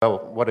Well,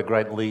 what a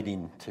great lead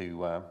in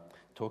to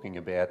talking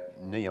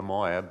about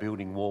Nehemiah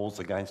building walls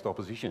against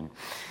opposition.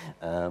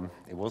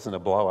 It wasn't a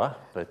blower,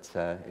 but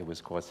it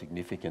was quite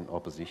significant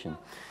opposition.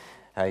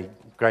 Hey,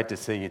 great to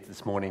see you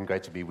this morning,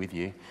 great to be with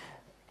you.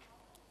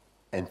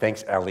 And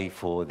thanks, Ali,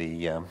 for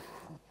the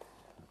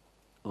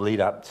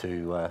lead up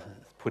to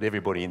put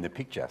everybody in the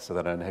picture so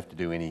that I don't have to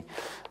do any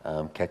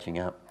catching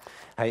up.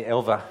 Hey,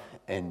 Elva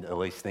and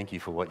Elise, thank you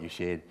for what you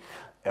shared.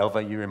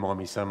 Elva, you remind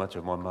me so much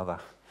of my mother.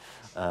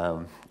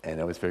 And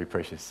it was very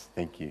precious.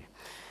 Thank you.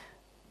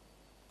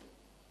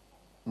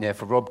 Now,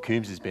 for Rob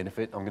Coombs'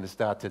 benefit, I'm going to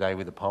start today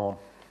with a poem.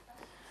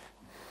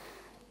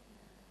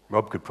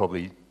 Rob could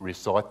probably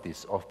recite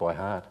this off by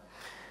heart.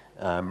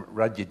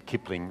 Rudyard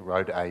Kipling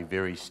wrote a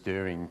very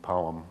stirring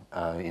poem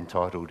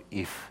entitled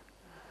If.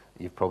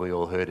 You've probably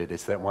all heard it.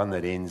 It's that one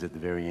that ends at the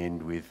very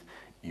end with,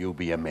 "You'll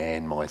be a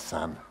man, my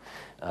son."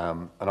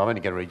 And I'm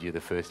only going to read you the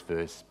first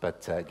verse,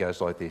 but it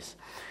goes like this.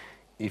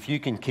 If you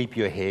can keep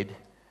your head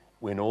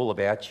when all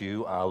about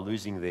you are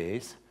losing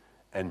theirs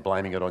and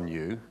blaming it on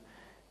you,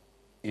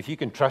 if you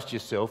can trust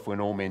yourself when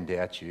all men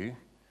doubt you,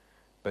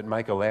 but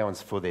make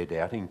allowance for their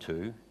doubting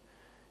too,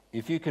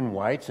 if you can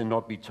wait and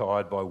not be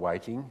tired by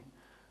waiting,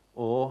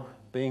 or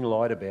being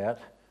lied about,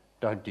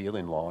 don't deal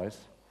in lies,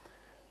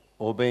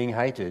 or being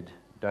hated,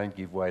 don't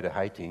give way to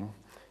hating,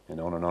 and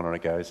on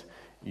it goes,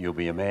 you'll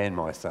be a man,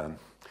 my son.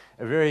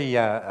 A very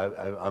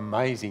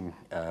amazing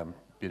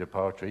bit of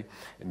poetry,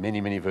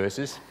 many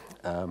verses,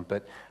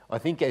 but I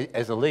think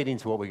as a lead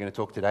into what we're going to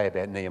talk today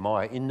about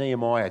Nehemiah, in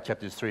Nehemiah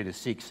chapters 3 to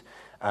 6,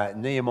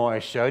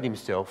 Nehemiah showed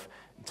himself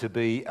to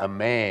be a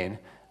man,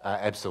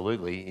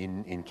 absolutely,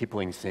 in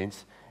Kipling's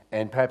sense,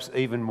 and perhaps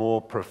even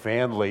more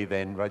profoundly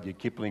than Rudyard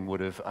Kipling would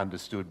have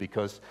understood,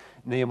 because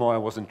Nehemiah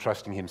wasn't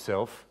trusting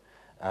himself,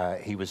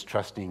 he was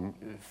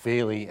trusting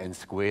fairly and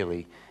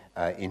squarely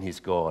in his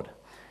God.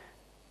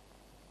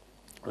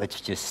 Let's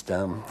just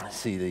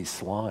see these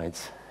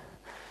slides.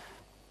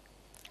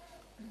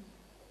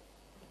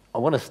 I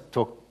want to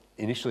talk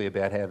initially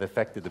about how the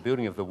fact that the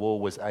building of the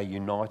wall was a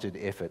united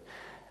effort.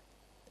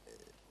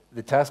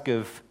 The task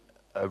of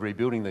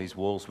rebuilding these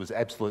walls was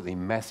absolutely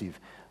massive.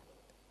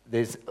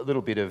 There's a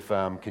little bit of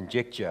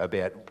conjecture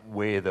about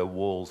where the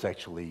walls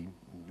actually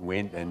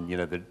went and, you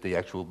know, the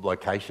actual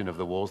location of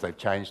the walls. They've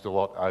changed a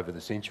lot over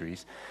the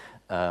centuries.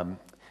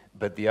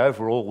 But the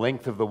overall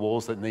length of the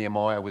walls that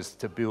Nehemiah was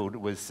to build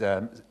was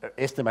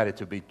estimated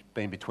to be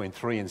between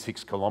 3 and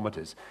 6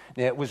 kilometres.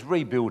 Now, it was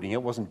rebuilding,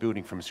 it wasn't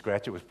building from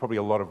scratch, it was probably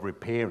a lot of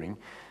repairing.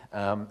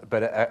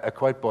 But a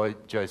quote by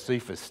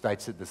Josephus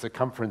states that the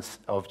circumference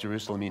of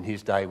Jerusalem in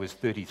his day was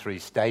 33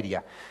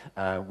 stadia,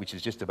 which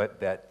is just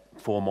about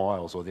 4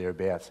 miles or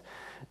thereabouts.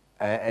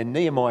 And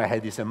Nehemiah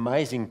had this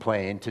amazing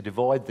plan to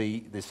divide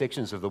the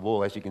sections of the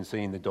wall, as you can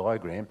see in the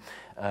diagram.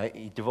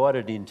 He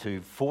divided it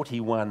into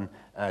 41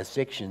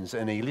 sections,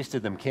 and he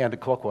listed them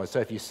counterclockwise. So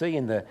if you see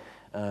in the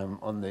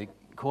on the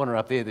corner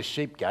up there, the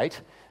sheep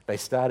gate, they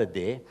started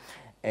there,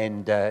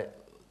 and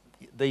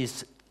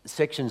these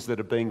sections that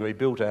are being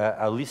rebuilt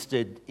are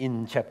listed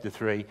in chapter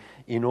 3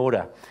 in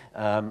order.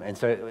 And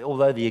so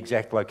although the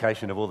exact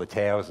location of all the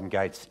towers and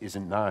gates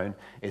isn't known,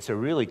 it's a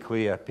really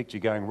clear picture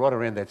going right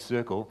around that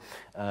circle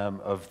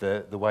of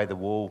the way the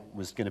wall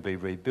was going to be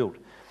rebuilt.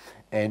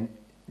 And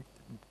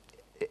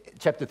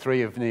chapter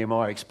 3 of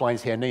Nehemiah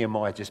explains how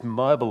Nehemiah just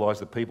mobilised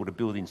the people to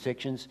build in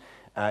sections,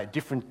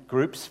 different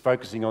groups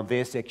focusing on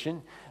their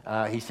section.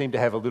 He seemed to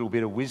have a little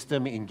bit of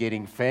wisdom in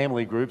getting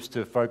family groups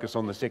to focus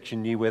on the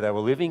section near where they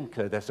were living,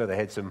 so they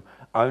had some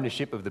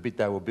ownership of the bit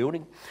they were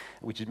building,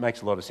 which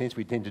makes a lot of sense.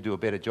 We tend to do a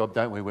better job,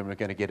 don't we, when we're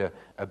going to get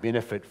a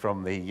benefit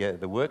from the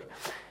work.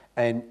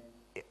 And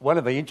one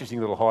of the interesting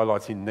little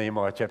highlights in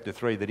Nehemiah chapter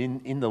 3, that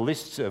in the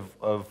lists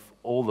of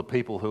all the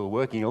people who are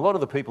working, a lot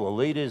of the people are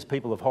leaders,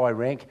 people of high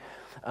rank,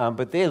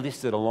 but they're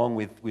listed along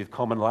with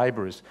common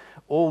labourers,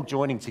 all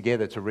joining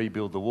together to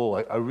rebuild the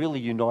wall, a really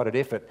united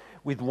effort,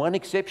 with one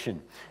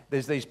exception.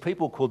 There's these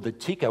people called the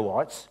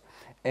Tekoites,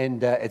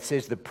 and it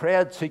says the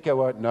proud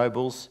Tekoite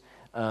nobles,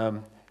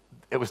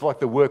 it was like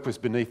the work was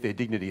beneath their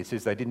dignity. It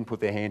says they didn't put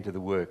their hand to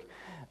the work.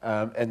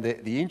 And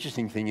the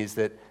interesting thing is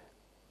that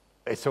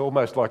it's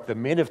almost like the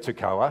men of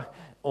Tekoa,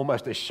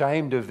 almost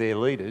ashamed of their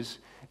leaders,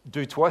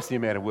 do twice the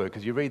amount of work,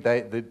 because you read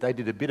they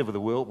did a bit of the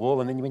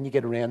wall, and then when you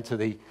get around to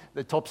the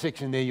top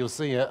section there, you'll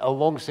see a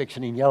long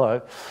section in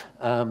yellow,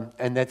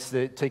 and that's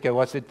the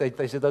Tekoites.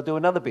 They said they'll do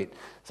another bit.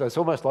 So it's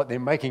almost like they're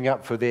making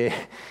up for their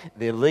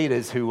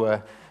leaders who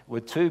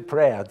were too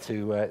proud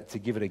to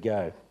give it a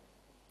go.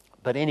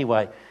 But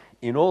anyway,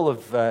 in all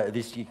of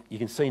this, you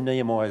can see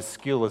Nehemiah's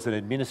skill as an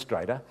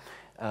administrator.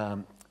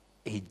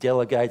 He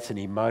delegates and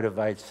he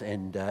motivates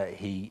and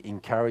he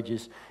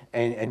encourages.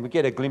 And we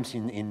get a glimpse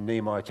in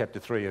Nehemiah chapter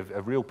 3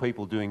 of real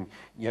people doing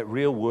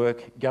real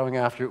work, going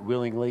after it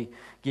willingly,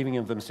 giving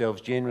of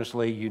themselves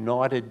generously,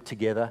 united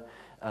together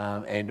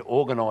and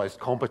organised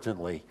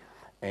competently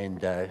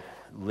and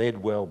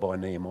led well by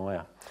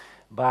Nehemiah.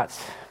 But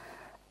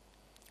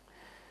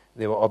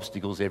there were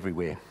obstacles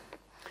everywhere.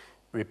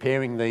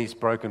 Repairing these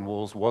broken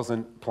walls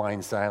wasn't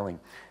plain sailing.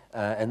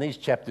 And these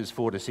chapters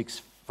 4 to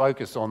 6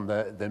 focus on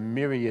the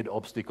myriad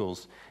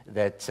obstacles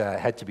that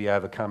had to be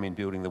overcome in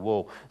building the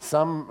wall.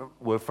 Some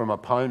were from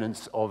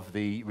opponents of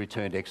the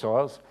returned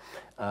exiles,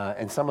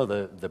 and some of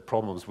the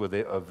problems were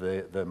of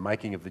the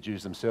making of the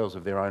Jews themselves,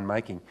 of their own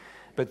making.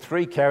 But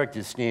three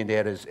characters stand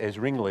out as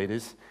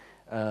ringleaders.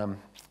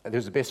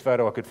 There's the best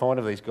photo I could find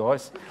of these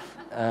guys.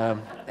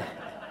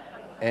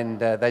 And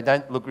they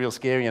don't look real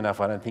scary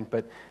enough, I don't think.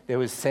 But there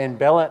was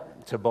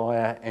Sanballat,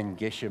 Tobiah, and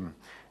Geshem.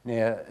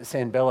 Now,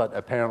 Sanballat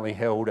apparently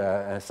held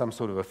some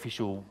sort of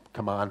official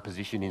command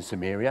position in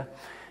Samaria.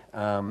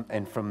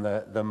 And from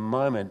the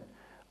moment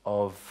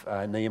of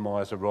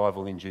Nehemiah's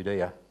arrival in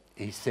Judea,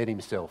 he set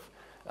himself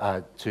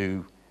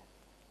to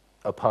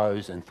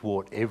oppose and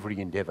thwart every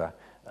endeavour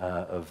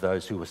of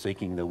those who were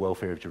seeking the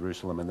welfare of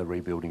Jerusalem and the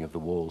rebuilding of the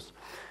walls.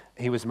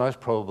 He was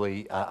most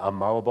probably a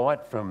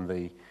Moabite from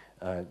the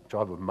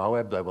tribe of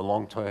Moab. They were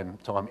long-term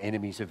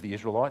enemies of the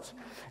Israelites.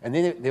 And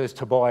then there was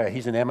Tobiah.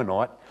 He's an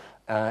Ammonite,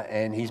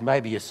 and he's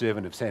maybe a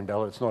servant of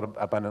Sanballat. It's not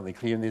abundantly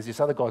clear. And there's this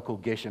other guy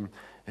called Geshem,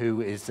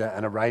 who is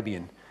an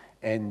Arabian.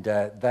 And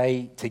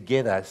they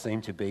together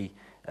seem to be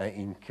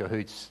in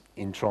cahoots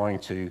in trying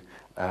to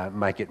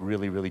make it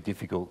really, really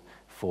difficult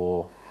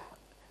for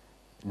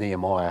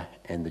Nehemiah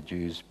and the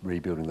Jews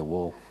rebuilding the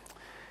wall.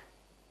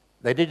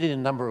 They did it in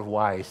a number of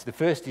ways. The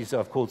first is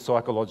I've called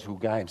psychological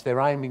games.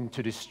 They're aiming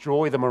to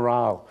destroy the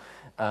morale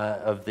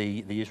of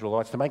the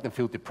Israelites, to make them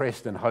feel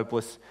depressed and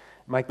hopeless,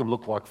 make them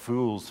look like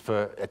fools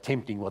for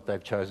attempting what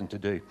they've chosen to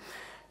do.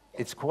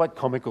 It's quite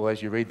comical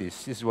as you read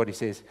this. This is what he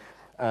says.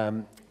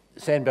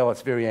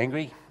 Sanballat's very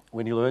angry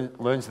when he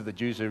learns that the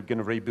Jews are going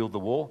to rebuild the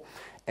wall,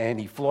 and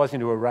he flies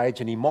into a rage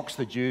and he mocks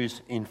the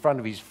Jews in front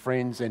of his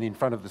friends and in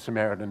front of the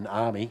Samaritan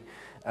army.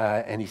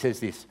 And he says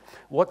this: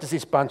 "What does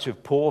this bunch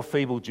of poor,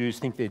 feeble Jews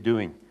think they're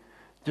doing?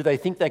 Do they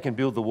think they can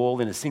build the wall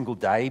in a single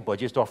day by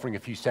just offering a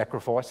few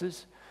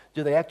sacrifices?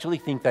 Do they actually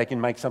think they can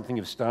make something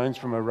of stones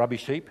from a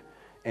rubbish heap,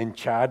 and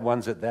charred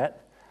ones at that?"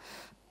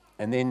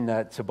 And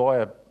then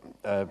Tobiah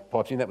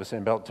pipes in. That was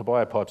Sanballat.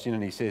 Tobiah pipes in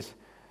and he says,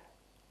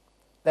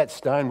 "That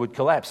stone would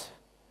collapse.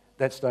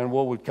 That stone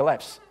wall would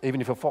collapse,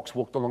 even if a fox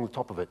walked along the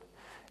top of it."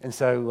 And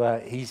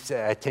so he's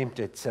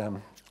attempted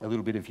a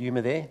little bit of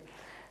humour there.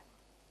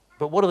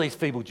 But what are these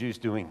feeble Jews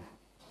doing?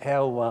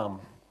 How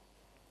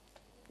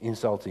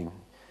insulting.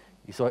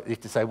 You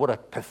have to say, what a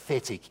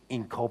pathetic,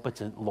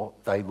 incompetent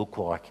lot they look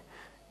like.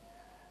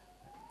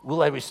 Will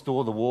they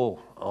restore the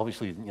wall?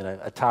 Obviously,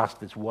 a task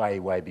that's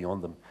way, way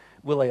beyond them.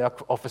 Will they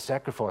offer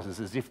sacrifices,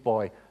 as if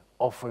by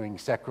offering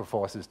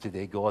sacrifices to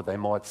their God they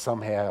might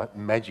somehow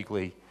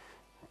magically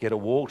get a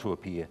wall to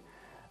appear?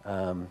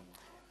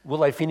 Will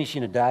they finish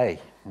in a day?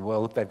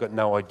 Well, they've got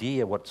no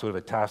idea what sort of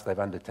a task they've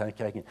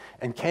undertaken.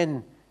 And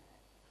can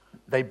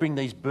they bring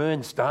these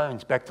burned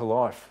stones back to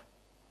life?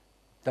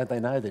 Don't they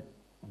know that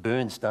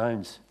burned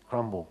stones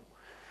crumble?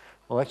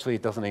 Well, actually,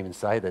 it doesn't even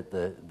say that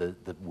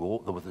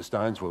the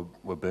stones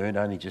were burned,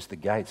 only just the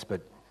gates,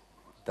 but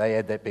they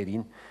add that bit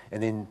in.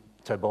 And then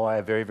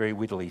Tobiah very, very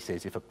wittily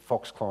says, if a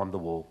fox climbed the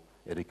wall,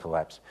 it'd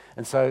collapse.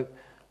 And so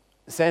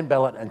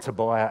Sanballat and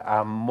Tobiah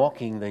are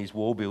mocking these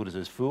wall builders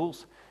as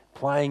fools,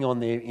 playing on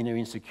their inner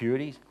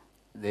insecurities,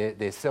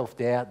 their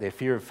self-doubt, their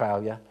fear of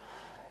failure.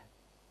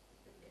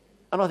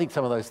 And I think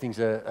some of those things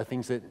are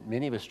things that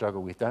many of us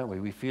struggle with, don't we?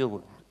 We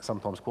feel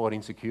sometimes quite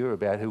insecure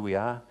about who we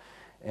are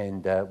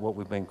and what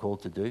we've been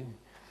called to do.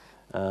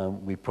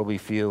 We probably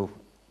feel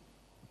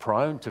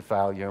prone to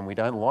failure, and we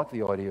don't like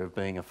the idea of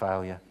being a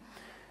failure.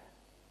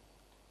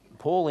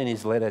 Paul, in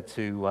his letter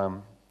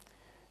to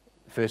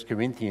 1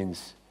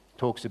 Corinthians,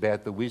 talks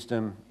about the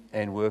wisdom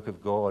and work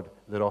of God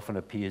that often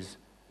appears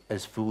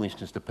as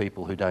foolishness to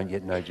people who don't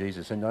yet know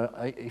Jesus. And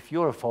if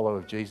you're a follower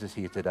of Jesus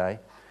here today,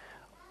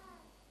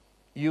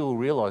 you'll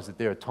realise that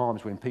there are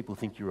times when people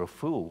think you're a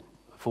fool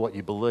for what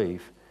you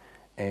believe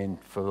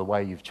and for the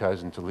way you've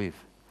chosen to live.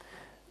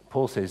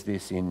 Paul says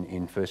this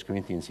in 1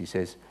 Corinthians. He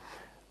says,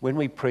 "When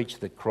we preach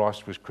that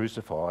Christ was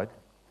crucified,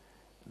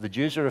 the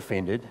Jews are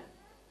offended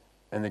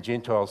and the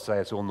Gentiles say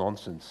it's all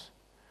nonsense.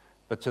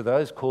 But to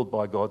those called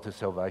by God to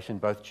salvation,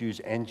 both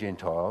Jews and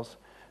Gentiles,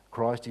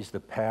 Christ is the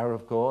power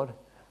of God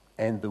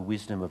and the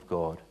wisdom of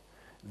God.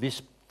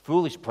 This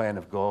foolish plan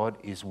of God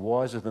is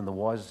wiser than the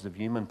wisest of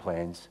human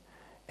plans,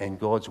 and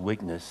God's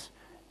weakness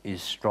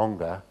is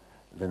stronger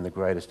than the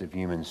greatest of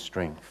human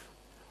strength."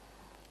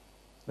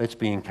 Let's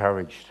be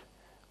encouraged.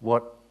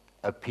 What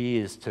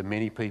appears to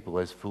many people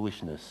as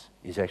foolishness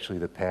is actually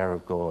the power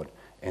of God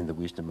and the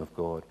wisdom of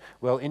God.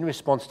 Well, in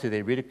response to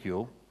their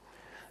ridicule,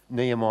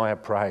 Nehemiah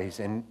prays,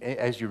 and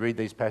as you read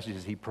these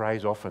passages, he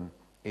prays often.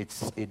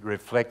 It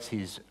reflects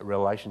his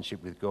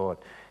relationship with God.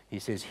 He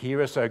says,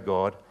 "Hear us, O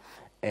God,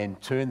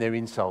 and turn their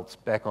insults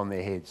back on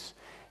their heads."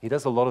 He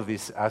does a lot of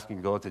this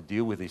asking God to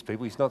deal with these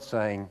people. He's not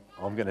saying,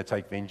 "I'm going to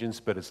take vengeance,"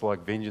 but it's like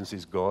vengeance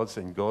is God's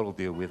and God will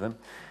deal with them.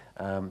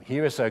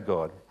 Hear us, O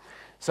God.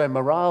 So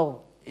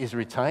morale is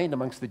retained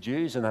amongst the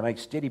Jews and they make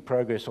steady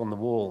progress on the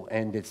wall.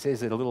 And it says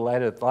that a little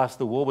later, at last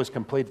the wall was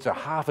completed to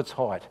half its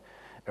height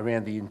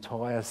around the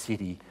entire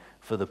city,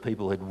 for the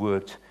people had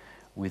worked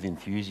with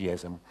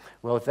enthusiasm.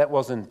 Well, if that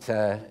wasn't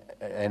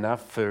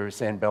enough for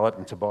Sanballat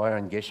and Tobiah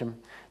and Geshem,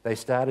 they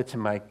started to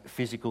make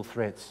physical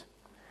threats.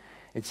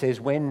 It says,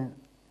 when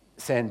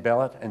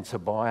Sanballat and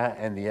Tobiah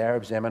and the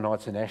Arabs,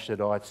 Ammonites and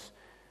Ashdodites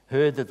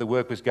heard that the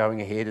work was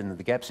going ahead and that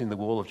the gaps in the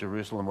wall of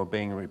Jerusalem were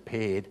being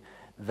repaired,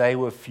 they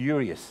were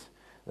furious.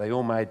 They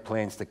all made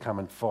plans to come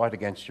and fight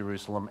against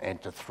Jerusalem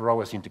and to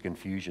throw us into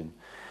confusion.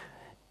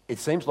 It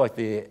seems like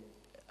they're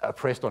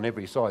oppressed on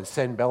every side.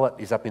 Sanballat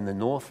is up in the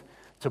north,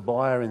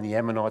 Tobiah and the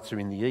Ammonites are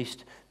in the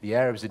east, the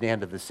Arabs are down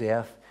to the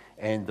south,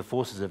 and the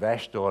forces of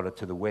Ashdod are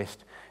to the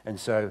west. And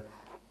so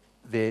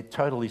they're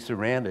totally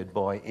surrounded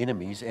by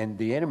enemies, and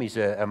the enemies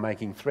are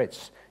making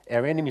threats.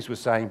 Our enemies were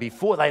saying,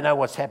 before they know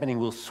what's happening,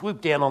 we'll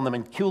swoop down on them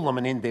and kill them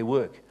and end their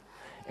work.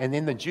 And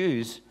then the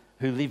Jews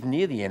who lived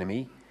near the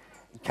enemy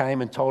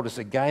came and told us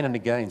again and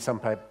again, some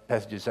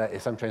passages,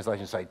 some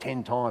translations say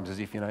 10 times, as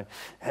if,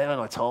 haven't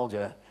I told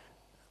you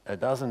a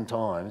dozen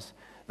times,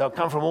 they'll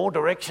come from all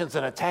directions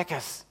and attack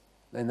us.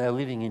 And they're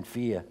living in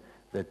fear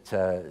that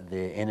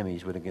their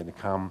enemies were going to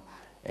come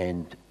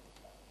and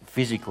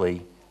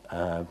physically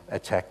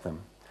attack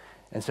them.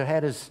 And so how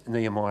does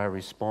Nehemiah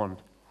respond?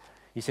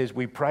 He says,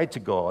 we prayed to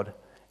God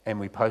and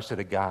we posted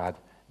a guard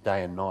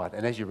day and night.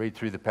 And as you read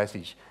through the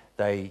passage,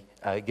 they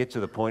get to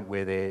the point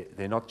where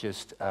they're not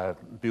just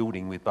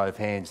building with both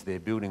hands, they're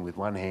building with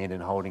one hand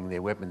and holding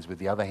their weapons with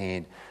the other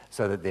hand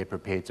so that they're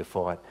prepared to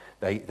fight.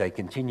 They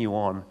continue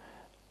on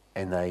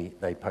and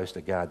they post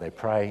a guard. They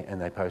pray and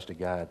they post a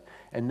guard.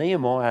 And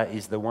Nehemiah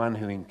is the one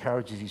who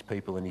encourages his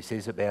people, and he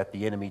says about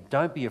the enemy,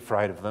 don't be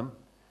afraid of them.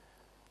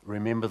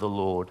 Remember the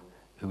Lord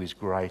who is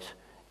great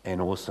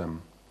and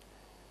awesome.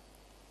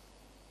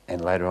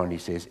 And later on he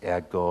says,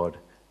 our God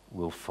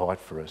will fight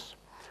for us.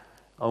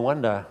 I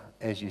wonder,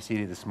 as you sit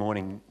here this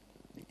morning,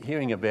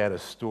 hearing about a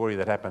story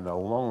that happened a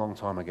long, long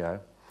time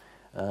ago,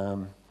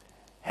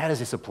 how does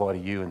this apply to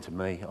you and to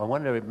me? I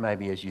wonder if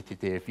maybe as you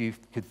sit there, if you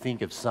could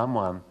think of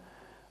someone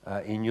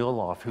in your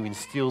life who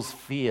instills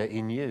fear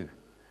in you.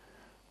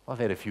 I've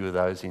had a few of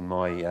those in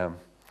my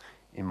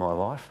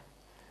life.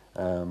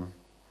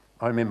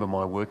 I remember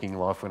my working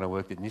life when I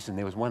worked at Nissan.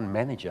 There was one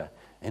manager,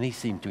 and he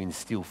seemed to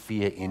instill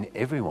fear in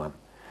everyone.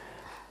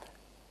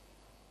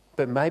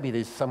 But maybe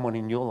there's someone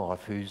in your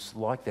life who's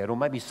like that, or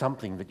maybe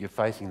something that you're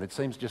facing that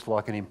seems just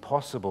like an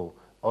impossible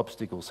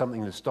obstacle,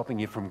 something that's stopping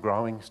you from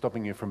growing,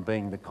 stopping you from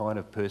being the kind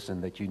of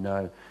person that you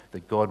know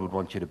that God would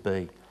want you to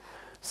be,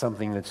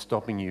 something that's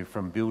stopping you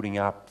from building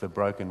up the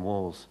broken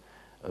walls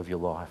of your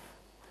life.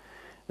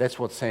 That's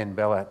what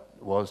Sanballat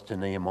was to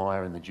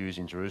Nehemiah and the Jews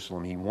in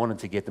Jerusalem. He wanted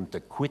to get them to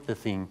quit the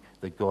thing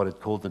that God had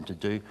called them to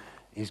do.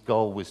 His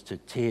goal was to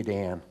tear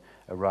down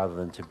rather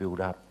than to build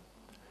up.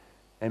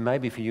 And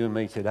maybe for you and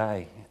me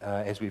today,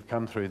 as we've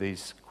come through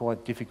these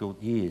quite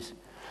difficult years,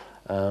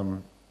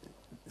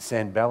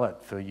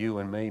 Sanballat for you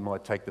and me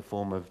might take the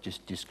form of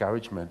just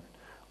discouragement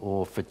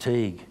or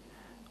fatigue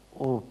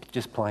or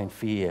just plain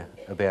fear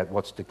about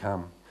what's to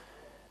come.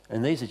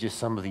 And these are just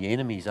some of the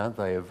enemies, aren't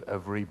they,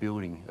 of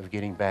rebuilding, of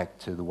getting back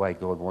to the way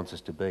God wants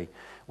us to be.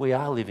 We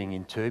are living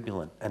in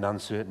turbulent and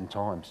uncertain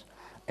times,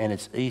 and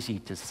it's easy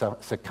to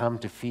succumb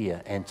to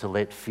fear and to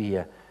let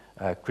fear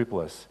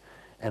cripple us.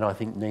 And I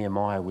think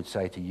Nehemiah would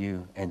say to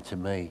you and to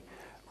me,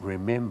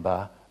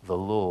 remember the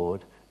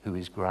Lord who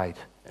is great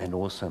and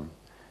awesome.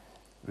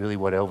 Really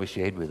what Elvis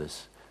shared with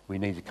us. We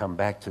need to come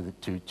back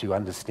to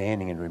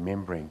understanding and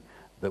remembering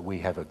that we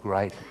have a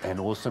great and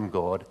awesome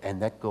God,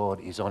 and that God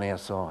is on our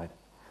side.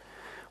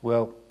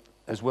 Well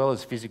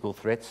as physical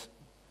threats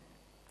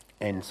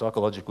and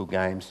psychological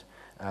games,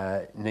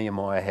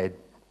 Nehemiah had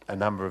a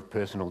number of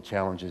personal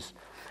challenges.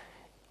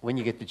 When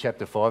you get to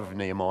chapter 5 of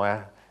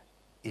Nehemiah,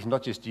 he's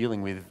not just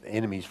dealing with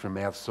enemies from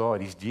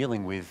outside, he's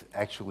dealing with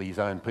actually his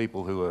own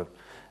people who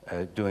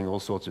are doing all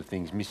sorts of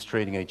things,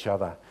 mistreating each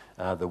other.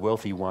 The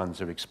wealthy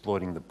ones are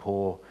exploiting the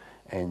poor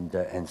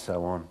and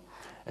so on.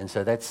 And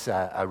so that's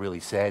a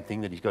really sad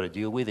thing that he's got to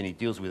deal with, and he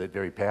deals with it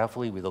very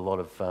powerfully with a lot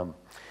of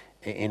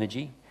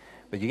energy.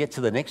 But you get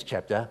to the next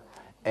chapter,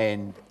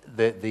 and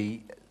the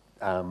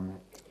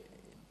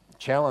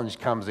challenge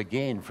comes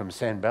again from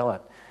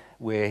Sanballat,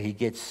 where he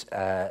gets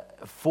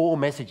 4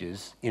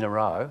 messages in a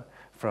row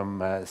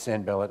from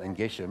Sanballat and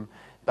Geshem,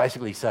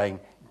 basically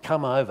saying,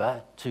 come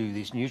over to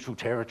this neutral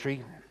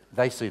territory.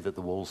 They see that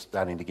the wall's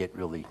starting to get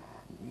really,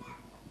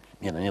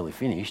 nearly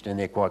finished, and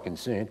they're quite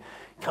concerned.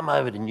 Come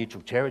over to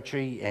neutral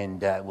territory,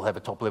 and we'll have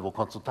a top-level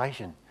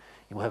consultation.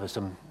 We'll have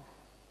some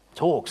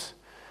talks.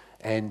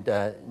 And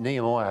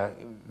Nehemiah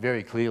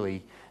very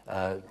clearly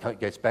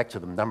gets back to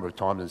them a number of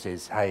times and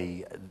says,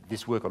 hey,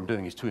 this work I'm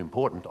doing is too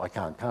important, I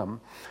can't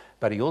come.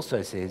 But he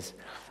also says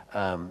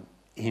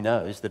he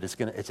knows that it's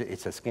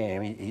a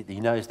scam. He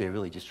knows they're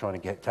really just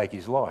trying to take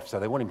his life. So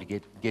they want him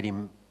to get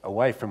him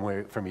away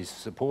from his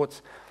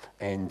supports,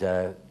 and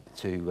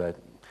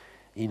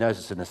he knows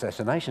it's an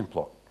assassination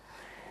plot.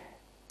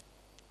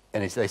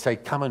 And they say,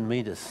 come and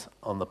meet us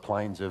on the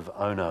plains of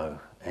Ono.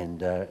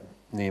 And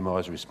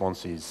Nehemiah's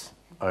response is,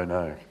 oh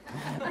no.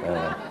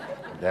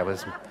 That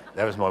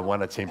was my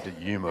one attempt at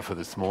humour for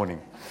this morning.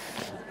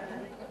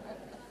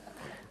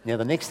 Now,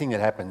 the next thing that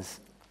happens,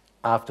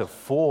 after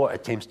 4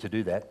 attempts to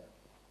do that,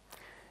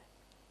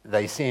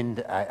 they send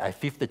a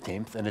 5th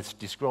attempt, and it's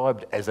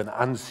described as an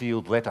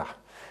unsealed letter,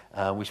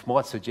 which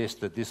might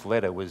suggest that this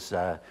letter was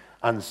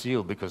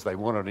unsealed because they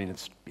wanted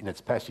in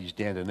its passage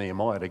down to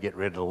Nehemiah to get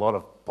read at a lot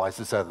of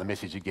places so that the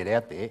message would get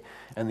out there.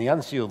 And the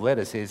unsealed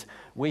letter says,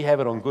 we have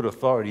it on good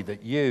authority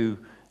that you,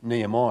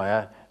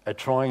 Nehemiah, are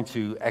trying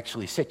to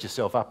actually set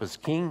yourself up as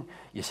king.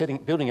 You're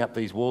building up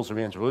these walls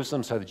around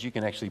Jerusalem so that you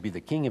can actually be the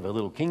king of a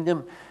little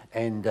kingdom.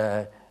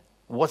 And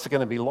what's it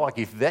going to be like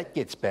if that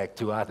gets back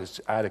to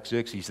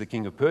Artaxerxes, the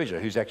king of Persia,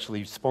 who's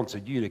actually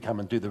sponsored you to come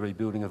and do the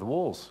rebuilding of the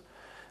walls?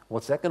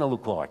 What's that going to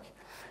look like?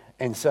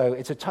 And so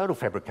it's a total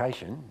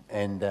fabrication,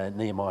 and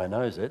Nehemiah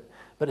knows it.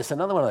 But it's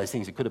another one of those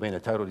things that could have been a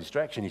total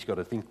distraction. He's got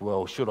to think,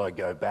 well, should I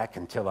go back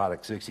and tell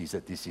Artaxerxes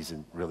that this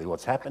isn't really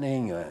what's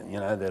happening,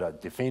 that I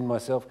defend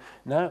myself?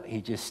 No,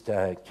 he just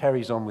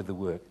carries on with the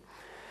work.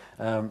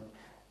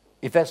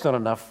 If that's not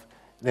enough,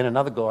 then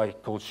another guy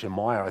called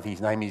Shemaiah, I think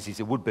his name is,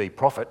 he's a would-be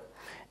prophet.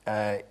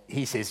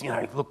 He says,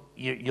 look,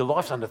 your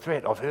life's under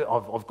threat.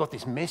 I've got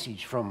this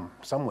message from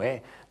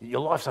somewhere. Your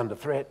life's under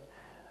threat.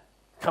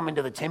 Come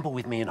into the temple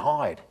with me and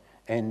hide.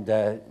 And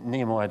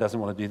Nehemiah doesn't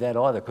want to do that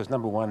either because,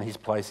 number one, his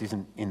place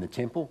isn't in the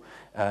temple.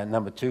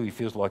 Number two, he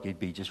feels like he'd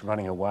be just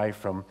running away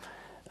from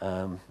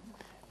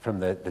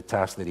the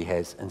task that he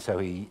has. And so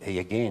he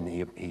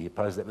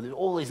opposes that. But there's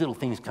all these little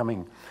things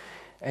coming.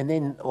 And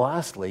then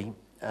lastly,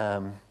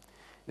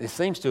 there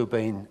seems to have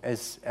been,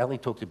 as Ali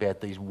talked about,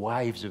 these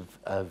waves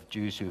of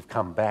Jews who have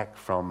come back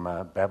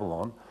from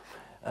Babylon.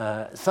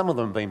 Some of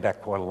them have been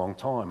back quite a long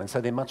time, and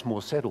so they're much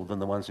more settled than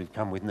the ones who've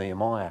come with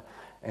Nehemiah.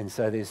 And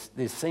so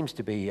there seems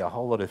to be a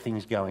whole lot of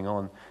things going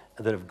on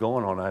that have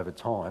gone on over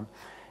time.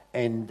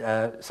 And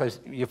so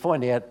you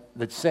find out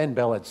that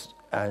Sanballat's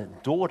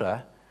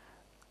daughter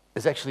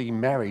is actually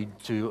married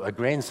to a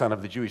grandson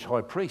of the Jewish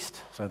high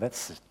priest. So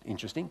that's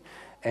interesting.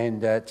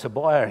 And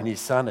Tobiah and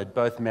his son had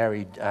both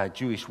married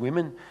Jewish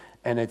women,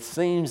 and it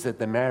seems that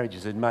the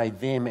marriages had made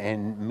them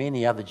and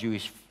many other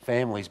Jewish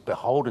families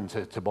beholden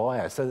to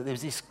Tobiah. So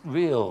there's this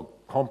real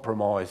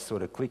compromise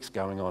sort of cliques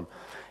going on.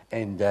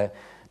 And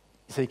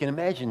so you can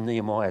imagine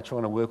Nehemiah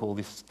trying to work all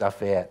this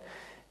stuff out.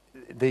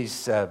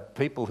 These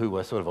people who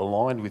were sort of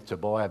aligned with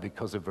Tobiah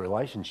because of a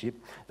relationship,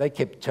 they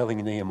kept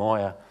telling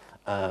Nehemiah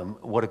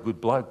what a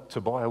good bloke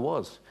Tobiah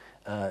was.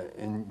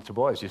 And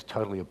Tobiah's just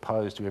totally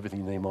opposed to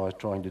everything Nehemiah's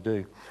trying to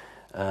do.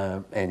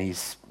 And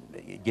he's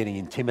getting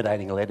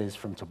intimidating letters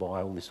from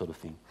Tobiah, all this sort of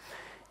thing.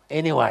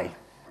 Anyway,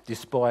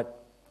 despite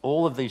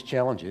all of these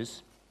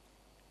challenges,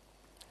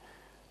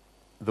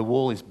 the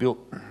wall is built.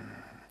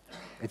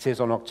 It says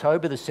on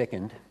October the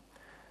 2nd,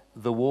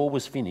 the wall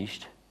was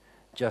finished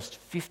just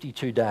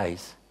 52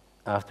 days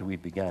after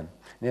we'd begun.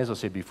 And as I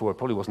said before, it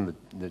probably wasn't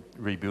the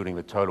rebuilding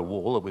the total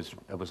wall, it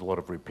was a lot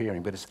of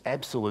repairing, but it's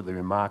absolutely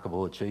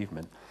remarkable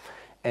achievement.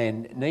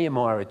 And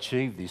Nehemiah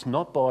achieved this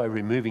not by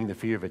removing the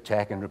fear of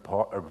attack and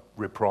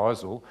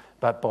reprisal,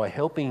 but by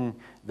helping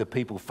the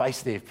people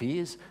face their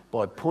fears,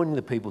 by pointing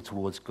the people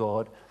towards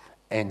God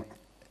and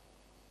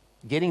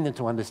getting them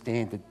to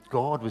understand that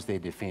God was their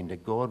defender,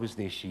 God was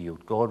their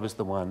shield, God was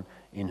the one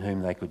in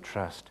whom they could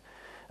trust.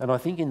 And I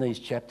think in these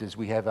chapters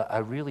we have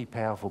a really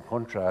powerful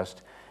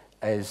contrast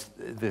as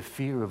the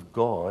fear of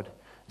God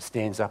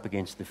stands up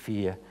against the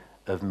fear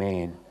of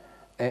man.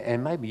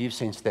 And maybe you've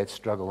sensed that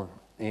struggle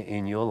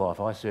in your life.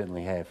 I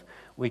certainly have.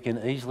 We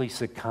can easily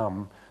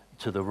succumb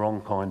to the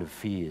wrong kind of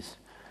fears.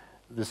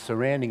 The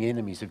surrounding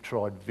enemies have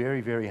tried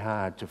very, very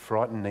hard to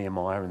frighten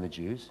Nehemiah and the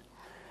Jews.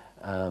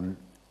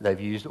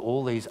 They've used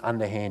all these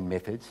underhand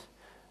methods,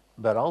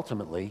 but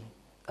ultimately,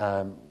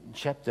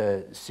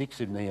 chapter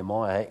 6 of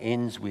Nehemiah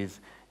ends with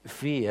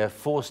fear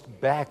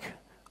forced back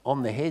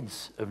on the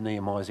heads of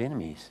Nehemiah's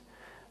enemies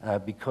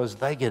because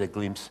they get a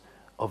glimpse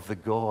of the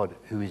God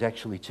who is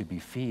actually to be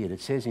feared.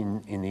 It says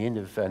in the end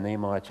of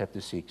Nehemiah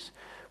chapter 6,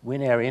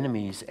 when our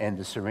enemies and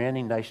the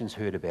surrounding nations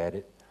heard about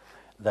it,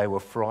 they were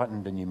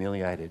frightened and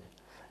humiliated.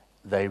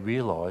 They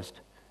realised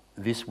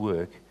this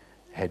work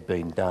had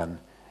been done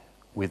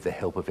with the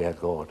help of our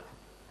God.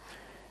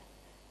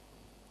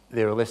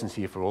 There are lessons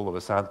here for all of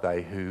us, aren't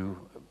they, who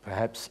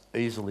perhaps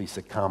easily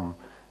succumb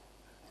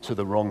to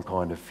the wrong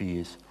kind of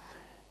fears.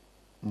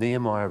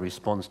 Nehemiah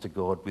responds to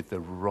God with the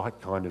right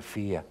kind of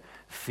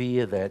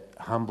fear that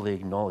humbly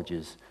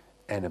acknowledges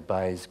and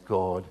obeys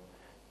God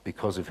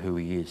because of who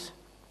he is.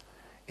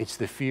 It's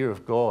the fear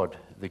of God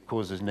that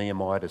causes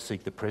Nehemiah to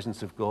seek the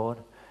presence of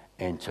God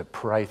and to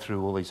pray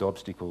through all these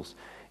obstacles.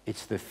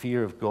 It's the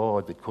fear of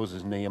God that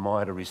causes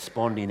Nehemiah to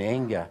respond in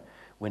anger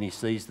when he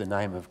sees the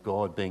name of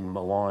God being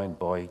maligned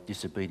by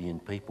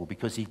disobedient people,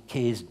 because he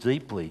cares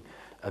deeply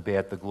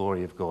about the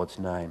glory of God's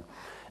name.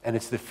 And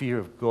it's the fear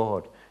of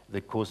God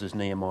that causes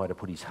Nehemiah to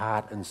put his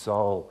heart and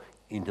soul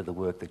into the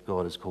work that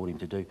God has called him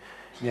to do.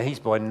 Now, he's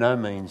by no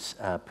means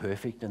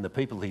perfect, and the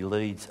people he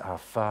leads are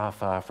far,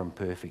 far from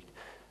perfect.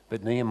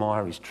 But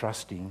Nehemiah is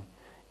trusting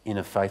in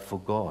a faithful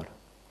God.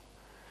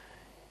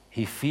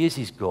 He fears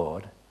his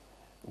God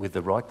with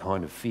the right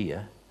kind of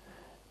fear,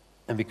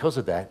 and because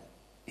of that,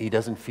 he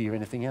doesn't fear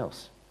anything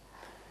else.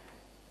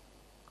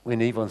 When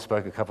Yvonne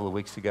spoke a couple of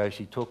weeks ago,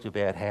 she talked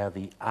about how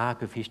the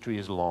arc of history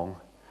is long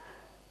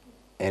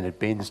and it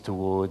bends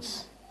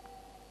towards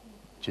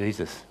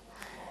Jesus.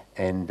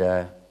 And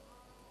the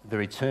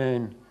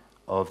return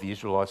of the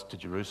Israelites to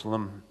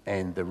Jerusalem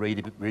and the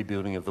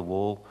rebuilding of the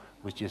wall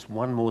was just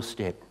one more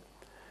step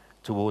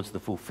towards the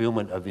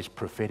fulfillment of this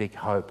prophetic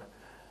hope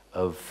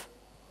of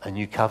a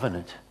new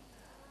covenant,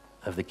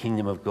 of the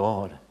kingdom of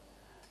God.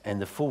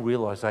 And the full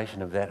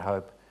realisation of that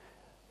hope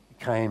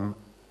came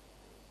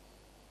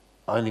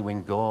only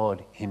when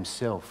God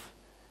himself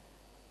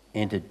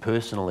entered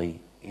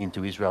personally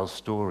into Israel's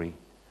story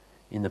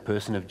in the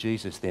person of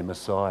Jesus, their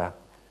Messiah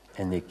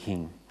and their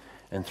King.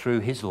 And through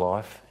his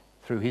life,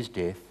 through his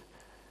death,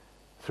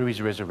 through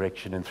his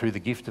resurrection, and through the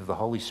gift of the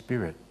Holy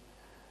Spirit,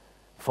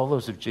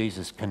 followers of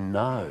Jesus can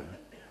know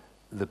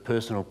the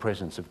personal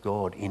presence of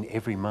God in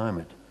every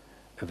moment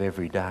of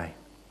every day.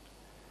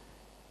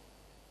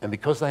 And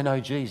because they know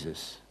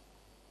Jesus,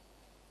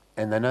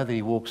 and they know that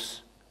he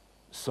walks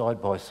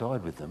side by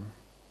side with them,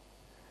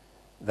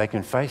 they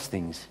can face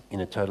things in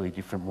a totally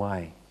different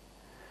way.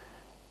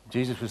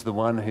 Jesus was the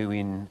one who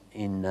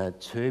in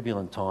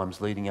turbulent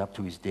times leading up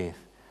to his death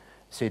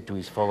said to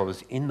his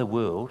followers, "In the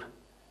world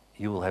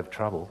you will have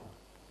trouble,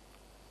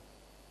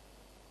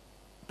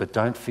 but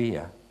don't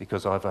fear,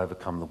 because I've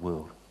overcome the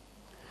world."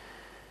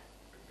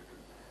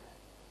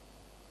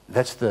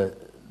 That's the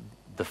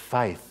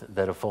faith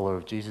that a follower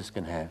of Jesus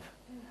can have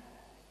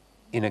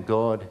in a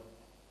God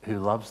who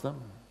loves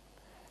them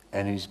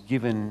and who's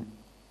given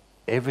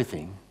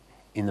everything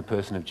in the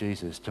person of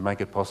Jesus to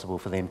make it possible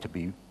for them to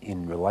be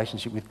in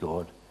relationship with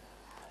God,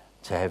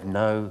 to have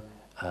no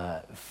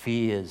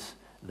fears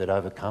that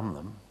overcome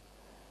them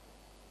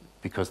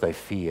because they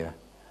fear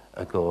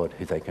a God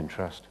who they can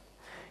trust.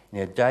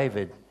 Now,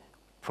 David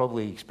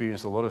probably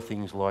experienced a lot of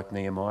things like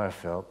Nehemiah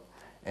felt,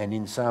 and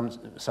in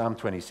Psalm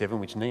 27,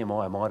 which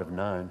Nehemiah might have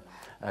known,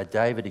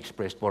 David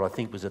expressed what I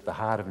think was at the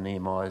heart of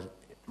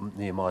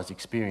Nehemiah's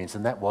experience,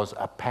 and that was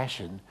a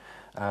passion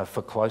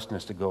for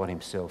closeness to God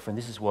himself. And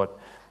this is what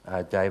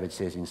David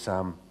says in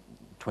Psalm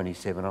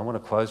 27. I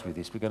want to close with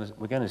this.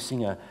 We're going to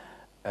sing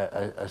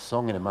a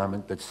song in a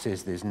moment that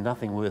says, "There's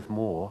nothing worth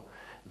more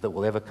that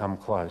will ever come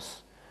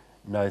close.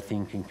 No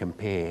thing can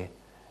compare.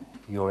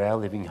 You're our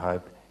living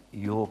hope,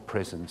 your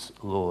presence,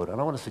 Lord." And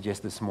I want to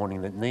suggest this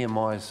morning that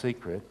Nehemiah's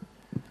secret,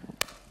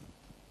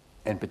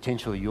 and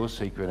potentially your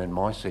secret and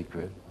my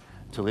secret,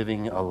 to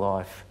living a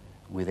life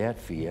without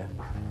fear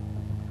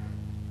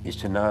is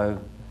to know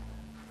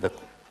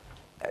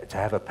to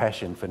have a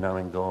passion for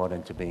knowing God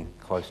and to being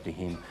close to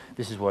him.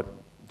 This is what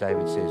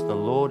David says: "The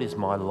Lord is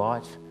my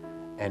light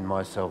and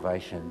my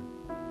salvation.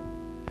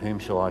 Whom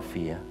shall I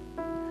fear?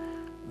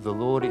 The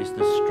Lord is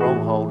the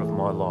stronghold of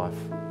my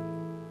life.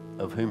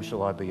 Of whom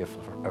shall I be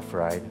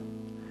afraid?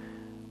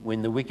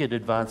 When the wicked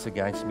advance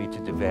against me to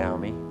devour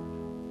me,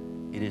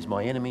 it is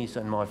my enemies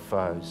and my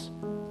foes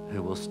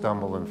who will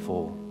stumble and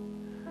fall.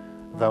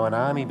 Though an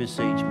army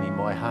besiege me,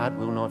 my heart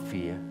will not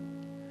fear.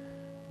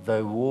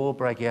 Though war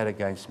break out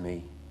against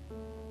me,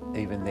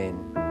 even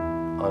then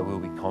I will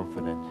be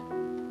confident.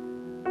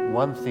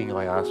 One thing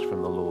I ask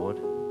from the Lord,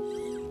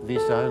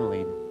 this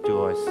only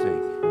do I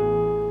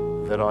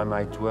seek, that I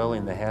may dwell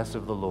in the house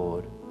of the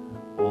Lord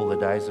all the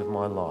days of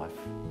my life,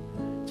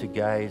 to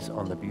gaze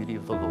on the beauty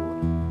of the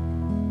Lord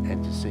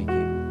and to seek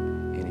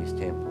him in his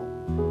temple."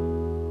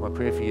 My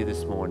prayer for you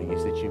this morning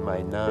is that you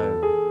may know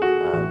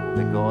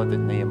the God that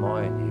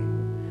Nehemiah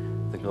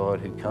knew, the God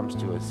who comes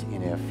to us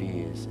in our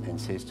fears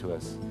and says to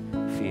us,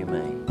 "Fear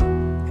me,"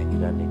 and you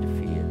don't need to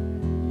fear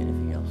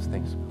anything else.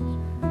 Thanks,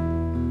 God.